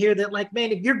notion here that like,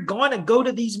 man, if you're going to go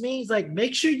to these meetings, like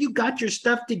make sure you got your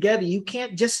stuff together. You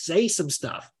can't just say some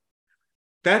stuff.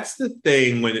 That's the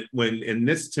thing and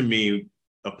this to me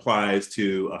applies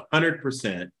to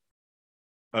 100%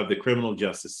 of the criminal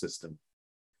justice system,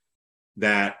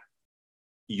 that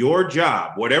your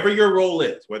job, whatever your role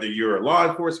is, whether you're a law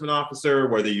enforcement officer,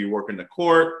 whether you work in the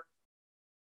court,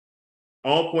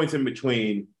 all points in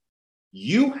between,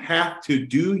 you have to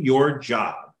do your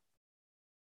job,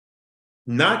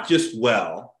 not just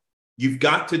well, you've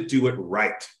got to do it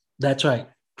right. That's right.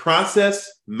 Process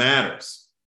matters.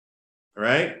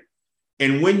 Right?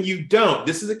 And when you don't,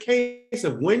 this is a case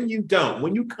of when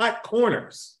you cut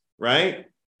corners, right?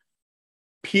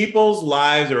 People's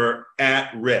lives are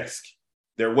at risk.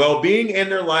 Their well-being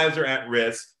and their lives are at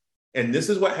risk. And this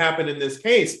is what happened in this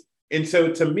case. And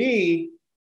so to me,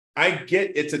 I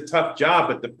get it's a tough job,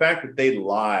 but the fact that they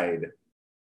lied,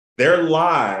 their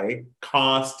lie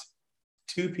cost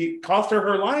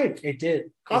her life. It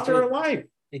did. Cost her life.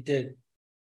 It did.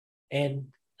 And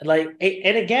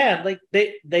again, like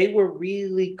they were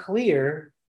really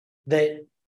clear that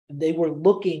they were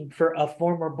looking for a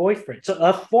former boyfriend. So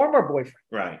a former boyfriend.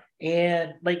 Right.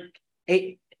 And like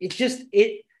if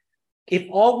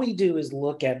all we do is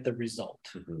look at the result,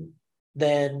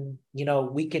 then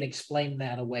we can explain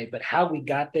that away. But how we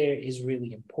got there is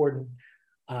really important.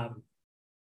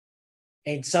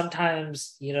 And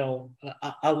sometimes,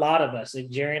 a lot of us,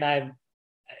 and Jerry and I,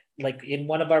 like in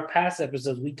one of our past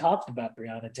episodes, we talked about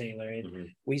Breonna Taylor, and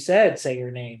we said, say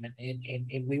her name,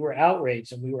 and we were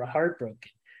outraged and we were heartbroken.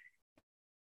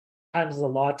 Sometimes the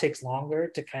law takes longer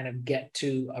to kind of get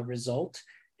to a result.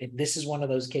 And this is one of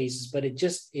those cases, but it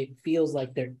feels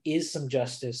like there is some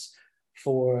justice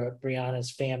for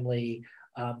Breonna's family,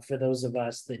 for those of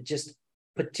us that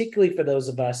particularly for those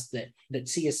of us that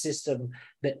see a system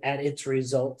that at its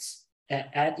result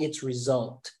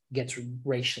gets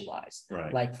racialized.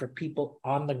 Right. Like for people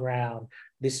on the ground,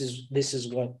 this is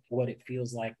what it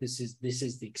feels like. This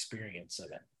is the experience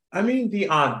of it. I mean, the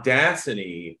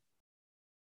audacity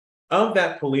of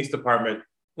that police department,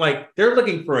 like they're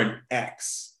looking for an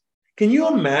X. Can you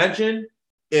imagine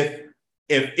if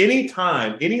if any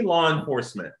time any law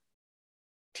enforcement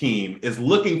team is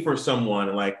looking for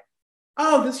someone like,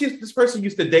 oh, this person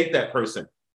used to date that person.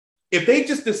 If they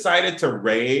just decided to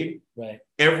raid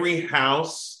every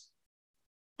house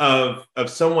of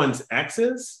someone's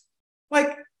exes,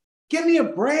 like, give me a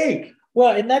break.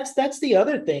 Well, and that's the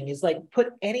other thing is like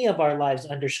put any of our lives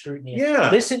under scrutiny. Yeah.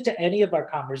 Listen to any of our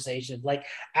conversations, like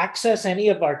access any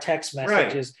of our text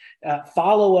messages,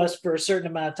 follow us for a certain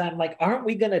amount of time. Like, aren't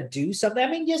we going to do something? I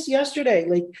mean, just yesterday,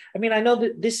 like, I mean, I know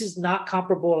that this is not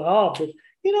comparable at all, but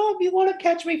you know, if you want to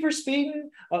catch me for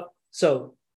speeding,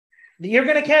 so you're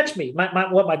going to catch me.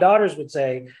 What my daughters would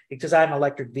say, because I have an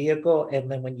electric vehicle,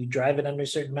 and then when you drive it under a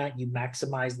certain amount, you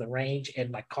maximize the range, and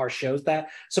my car shows that.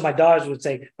 So my daughters would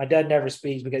say, my dad never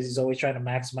speeds because he's always trying to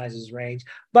maximize his range.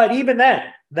 But even then,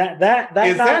 that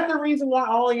is that the reason why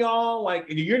all of y'all, like,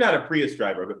 you're not a Prius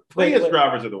driver, but Prius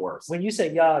drivers are the worst. When you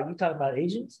say y'all, you talking about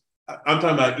Asians? I'm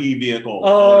talking about e-vehicle.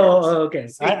 Oh, okay.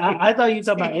 I thought you were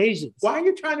talking about Asians. Why are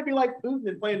you trying to be like Putin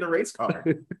and playing the race car?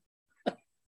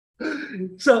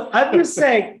 So I'm just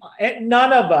saying,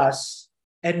 none of us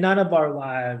and none of our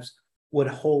lives would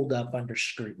hold up under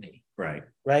scrutiny. Right.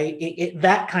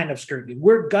 That kind of scrutiny.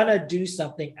 We're gonna do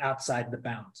something outside the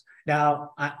bounds.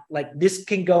 Now, like this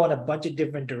can go in a bunch of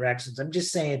different directions. I'm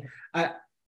just saying,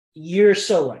 you're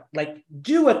so right. Like,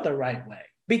 do it the right way,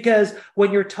 because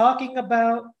when you're talking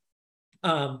about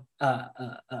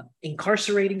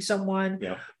incarcerating someone,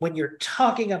 when you're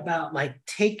talking about like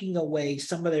taking away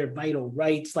some of their vital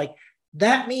rights, like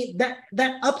that means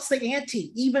that ups the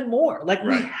ante even more. Like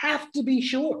we have to be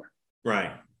sure.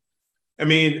 Right. I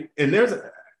mean, and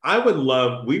I would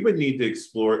love to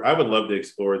explore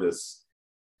this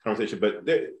conversation, but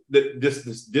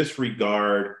this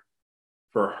disregard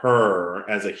for her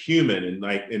as a human,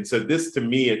 and so this to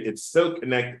me, it's so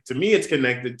connected. To me, it's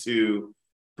connected to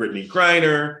Brittany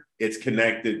Griner. It's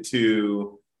connected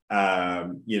to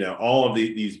all of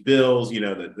these bills.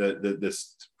 The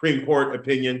Supreme Court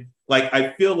opinion. Like,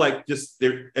 I feel like just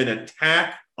they're an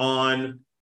attack on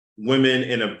women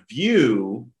in a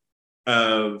view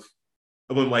of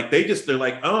when, like, they're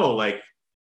like, oh, like,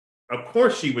 of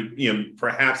course she would,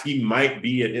 perhaps he might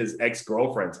be at his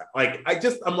ex-girlfriend's house. Like,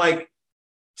 I'm like,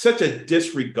 such a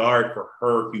disregard for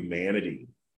her humanity.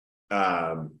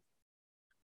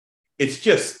 It's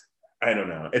just, I don't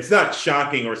know. It's not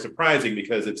shocking or surprising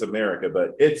because it's America,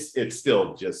 but it's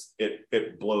still just,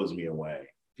 it blows me away.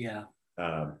 Yeah.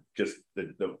 Just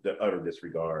the utter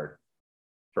disregard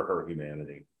for her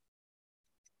humanity.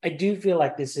 I do feel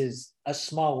like this is a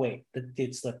small weight that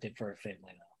gets lifted for a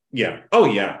family though. Yeah. Oh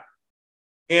yeah.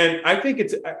 And I think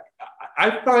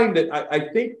I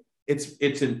think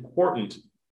it's important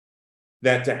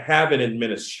that to have an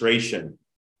administration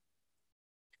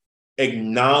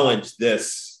acknowledge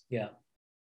this,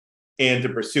 and to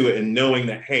pursue it, and knowing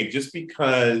that, hey, just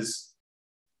because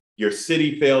your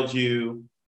city failed you,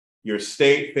 your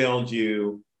state failed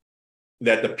you,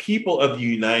 that the people of the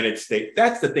United States,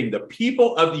 that's the thing, the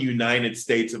people of the United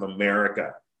States of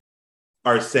America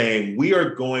are saying, we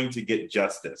are going to get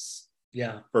justice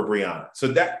for Breonna. So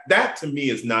that to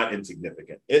me is not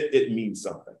insignificant. It means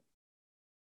something.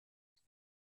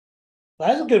 Well,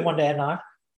 that's a good one to end on.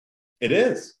 It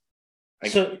is.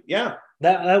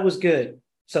 That was good.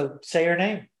 So say her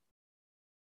name.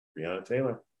 Breonna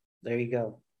Taylor. There you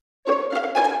go.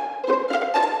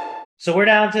 So we're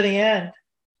down to the end.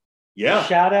 Yeah.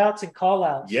 Shout outs and call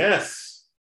outs. Yes.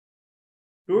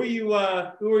 Who are you?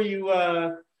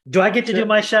 Do I get to do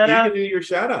my shout out? You can do your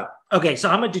shout out. Okay, so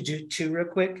I'm going to do two real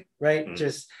quick, right? Mm-hmm.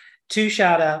 Just two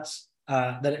shout outs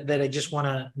that I just want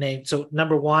to name. So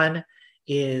number one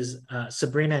is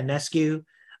Sabrina Ionescu.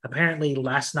 Apparently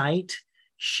last night,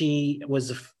 she was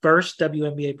the first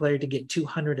WNBA player to get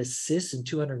 200 assists and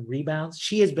 200 rebounds.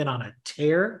 She has been on a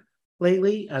tear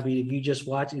lately. I mean, if you just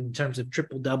watch in terms of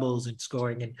triple doubles and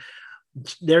scoring, and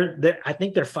I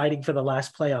think they're fighting for the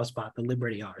last playoff spot, the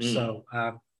Liberty are. So,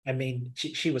 I mean,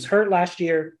 she was hurt last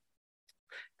year,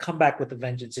 come back with a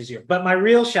vengeance this year. But my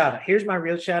real shout out, here's my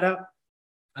real shout out.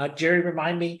 Jerry,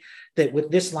 remind me that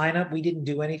with this lineup, we didn't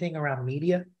do anything around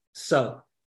media. So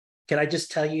can I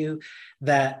just tell you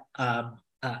that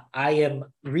I am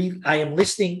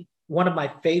listening. One of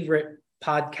my favorite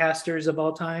podcasters of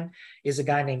all time is a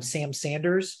guy named Sam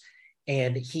Sanders.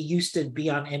 And he used to be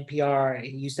on NPR. He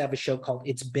used to have a show called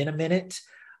It's Been a Minute.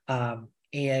 And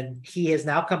he has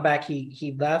now come back.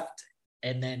 He left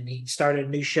and then he started a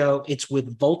new show. It's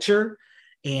with Vulture.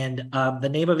 And the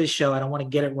name of his show, I don't want to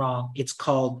get it wrong. It's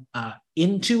called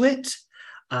Into It.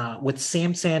 with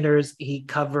Sam Sanders, he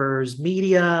covers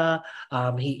media.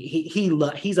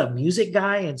 He's a music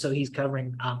guy, and so he's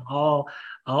covering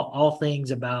all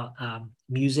things about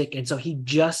music. And so he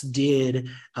just did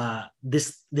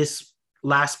this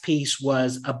last piece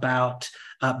was about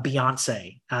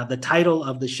Beyonce. The title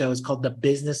of the show is called The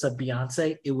Business of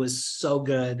Beyonce. It was so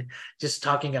good, just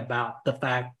talking about the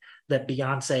fact that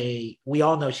Beyonce, we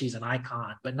all know she's an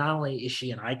icon, but not only is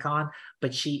she an icon,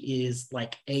 but she is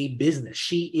like a business.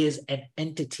 She is an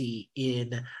entity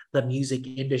in the music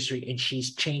industry, and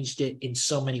she's changed it in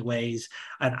so many ways.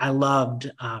 And I loved,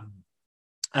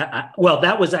 well,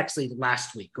 that was actually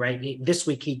last week, right? This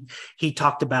week he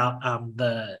talked about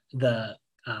the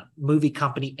movie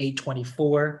company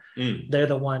A24. They're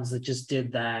the ones that just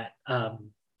did that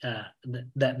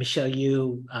that Michelle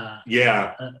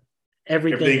Yeoh.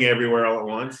 Everything Everywhere All at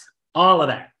Once. All of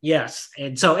that, yes.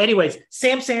 And so, anyways,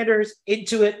 Sam Sanders,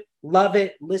 into it, love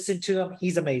it, listen to him.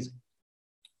 He's amazing.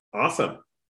 Awesome.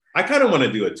 I kind of want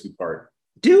to do a two-part.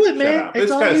 Do it, man.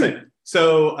 It's all you.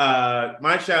 So,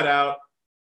 my shout out,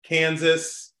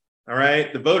 Kansas. All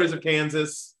right, the voters of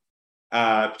Kansas,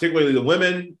 particularly the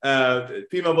women,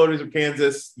 female voters of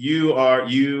Kansas. You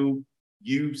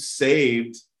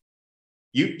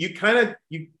kind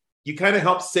of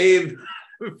helped save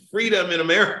freedom in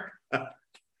America.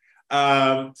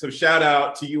 So shout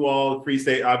out to you all, Free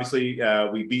State. Obviously,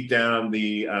 we beat down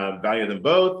the Value of them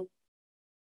both.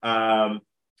 And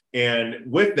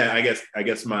with that, I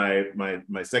guess my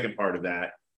second part of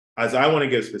that, as I want to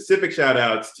give specific shout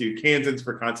outs to Kansans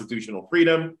for Constitutional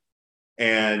Freedom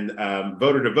and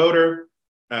Voter to Voter.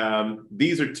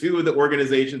 These are two of the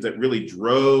organizations that really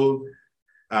drove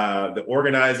the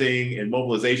organizing and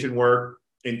mobilization work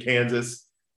in Kansas.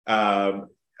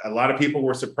 A lot of people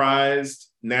were surprised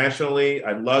nationally.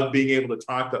 I love being able to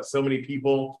talk to so many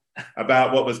people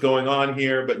about what was going on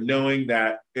here, but knowing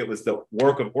that it was the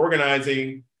work of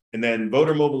organizing and then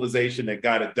voter mobilization that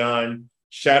got it done.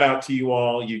 Shout out to you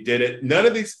all. You did it. None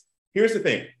of these, here's the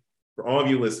thing, for all of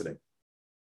you listening.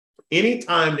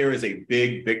 Anytime there is a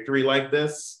big victory like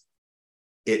this,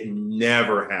 it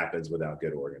never happens without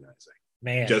good organizing.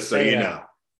 Man, just so you know.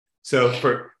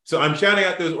 So I'm shouting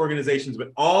out those organizations,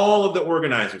 but all of the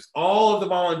organizers, all of the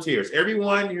volunteers,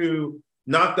 everyone who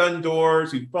knocked on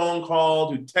doors, who phone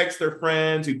called, who texted their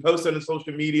friends, who posted on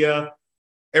social media,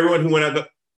 everyone who went out,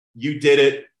 you did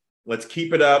it. Let's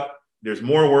keep it up. There's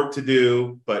more work to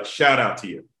do, but shout out to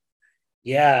you.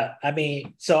 Yeah, I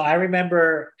mean, so I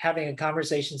remember having a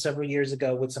conversation several years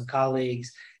ago with some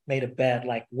colleagues, made a bet,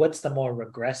 like, what's the more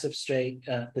regressive state,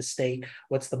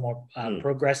 what's the more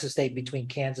progressive state between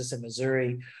Kansas and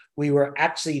Missouri? We were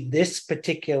actually, this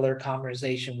particular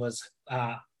conversation was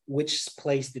which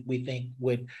place did we think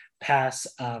would pass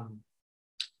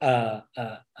Medicaid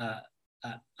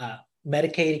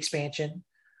expansion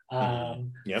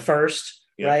first,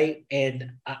 right?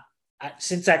 And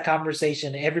since that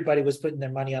conversation, everybody was putting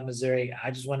their money on Missouri. I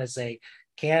just want to say,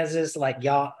 Kansas, like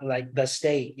y'all, like the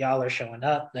state, y'all are showing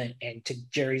up. And to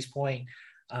Jerry's point,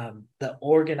 the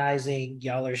organizing,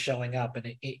 y'all are showing up.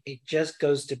 And it just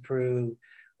goes to prove,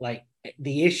 like,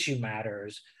 the issue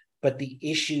matters, but the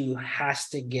issue has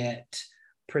to get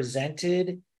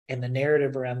presented, and the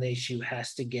narrative around the issue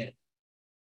has to get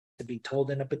to be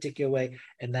told in a particular way.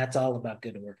 And that's all about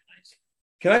good organizing.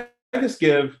 Can I just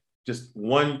give just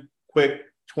one quick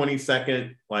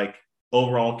 20-second, like,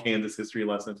 overall Kansas history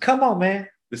lesson? Come on, man.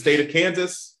 The state of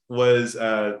Kansas was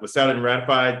founded and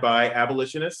ratified by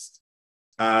abolitionists.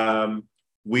 The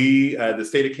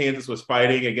state of Kansas was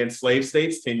fighting against slave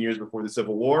states 10 years before the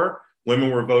Civil War.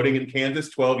 Women were voting in Kansas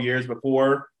 12 years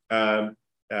before the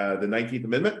 19th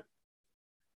Amendment.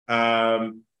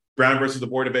 Brown versus the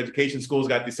Board of Education, schools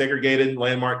got desegregated,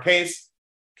 landmark case,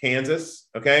 Kansas,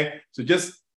 okay? So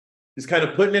just kind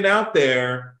of putting it out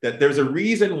there that there's a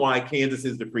reason why Kansas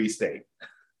is the free state.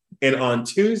 And on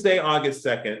Tuesday, August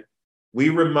 2nd, we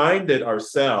reminded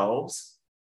ourselves,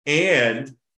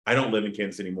 and I don't live in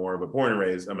Kansas anymore, but born and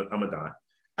raised, I'm a Don.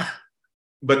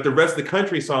 But the rest of the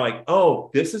country saw, like,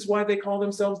 oh, this is why they call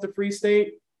themselves the free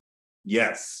state?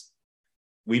 Yes.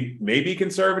 We may be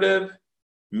conservative,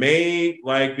 may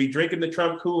like be drinking the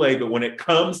Trump Kool-Aid, but when it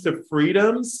comes to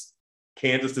freedoms,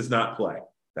 Kansas does not play.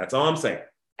 That's all I'm saying.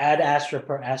 Add astra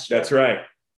per astra. That's right.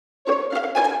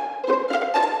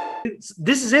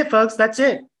 This is it, folks. That's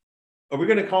it. Are we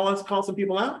going to call some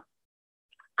people out?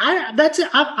 That's it.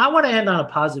 I want to end on a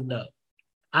positive note.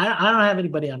 I don't have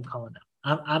anybody I'm calling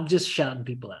out. I'm just shouting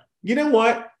people out. You know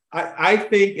what? I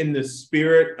think in the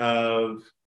spirit of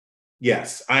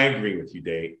Yes, I agree with you,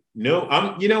 Dave.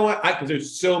 No, you know what? Because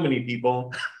there's so many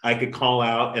people I could call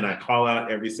out, and I call out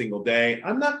every single day.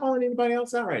 I'm not calling anybody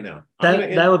else out right now.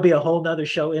 That would be a whole nother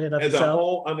show in and of It's itself. a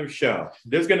whole other show.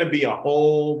 There's going to be a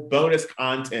whole bonus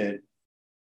content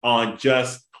on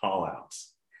just call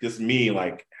outs. Just me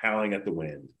like howling at the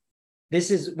wind.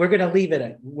 We're gonna leave it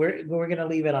at we're gonna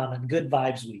leave it on a good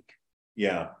vibes week.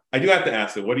 Yeah. I do have to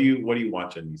ask it. What are you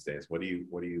watching these days? What do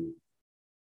you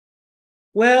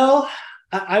Well,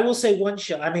 I will say one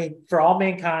show. I mean, For All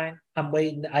Mankind, I'm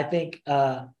waiting. I think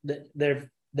they're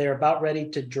about ready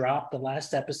to drop the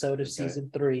last episode of season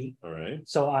 3. All right.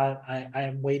 So I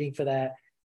am waiting for that.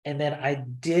 And then I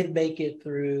did make it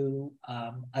through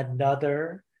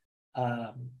another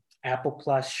Apple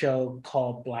Plus show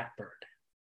called Blackbird.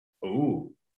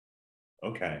 Ooh.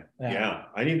 Okay. Yeah.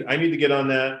 I need to get on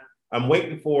that. I'm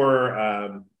waiting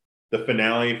for the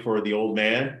finale for The Old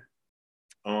Man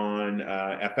on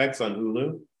FX on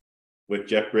Hulu with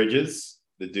Jeff Bridges,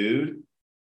 the dude,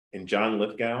 and John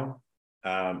Lithgow.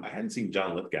 I hadn't seen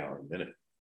John Lithgow in a minute.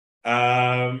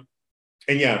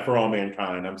 And yeah, For All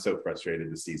Mankind, I'm so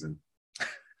frustrated this season.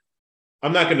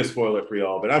 I'm not going to spoil it for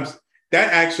y'all, but I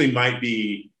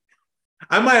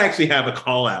might actually have a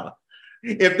call out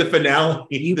if the finale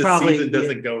season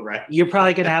doesn't go right. You're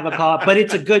probably going to have a call, but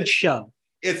it's a good show.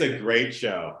 It's a great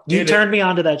show. You turned me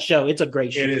on to that show. It's a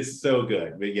great show. It is so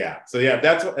good. But yeah, so yeah,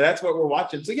 that's what we're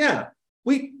watching. So yeah,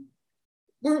 we're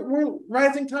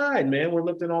rising tide, man. We're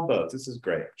lifting all boats. This is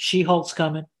great. She-Hulk's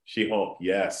coming. She-Hulk,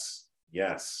 yes.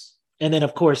 And then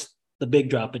of course the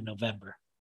big drop in November.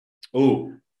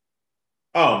 Ooh,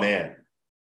 oh man,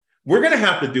 we're gonna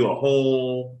have to do a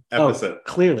whole episode. Oh,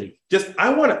 clearly, just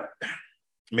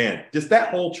that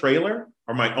whole trailer.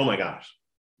 Oh my gosh.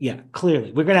 Yeah,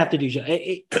 clearly. We're going to have to do show.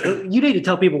 You need to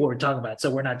tell people what we're talking about so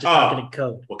we're not just talking in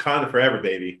code. Wakanda forever,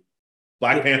 baby.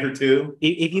 Black Panther 2.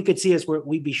 If you could see us,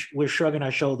 we're shrugging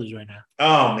our shoulders right now.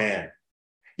 Oh, man.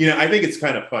 I think it's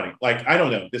kind of funny. Like, I don't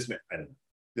know. This may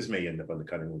end up on the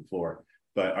cutting room floor.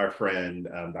 But our friend,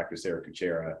 Dr. Sarah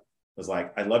Kuchera, was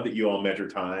like, I love that you all measure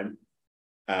time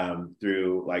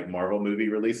through like Marvel movie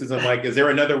releases. I'm like, is there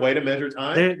another way to measure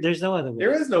time? There's no other way.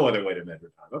 There is no other way to measure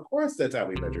time. Of course, that's how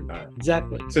we measure time.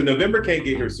 Exactly. So November can't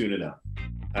get here soon enough.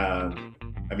 I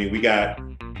mean, we got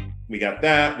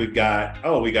that. We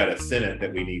got a Senate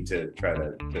that we need to try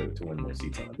to win more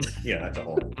seats on. Yeah, that's a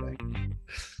whole other thing.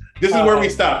 This is where we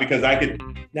stop because I could.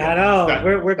 I know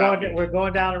we're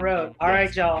going down the road. All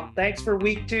right, y'all. Thanks for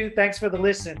week 2. Thanks for the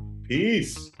listen.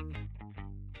 Peace.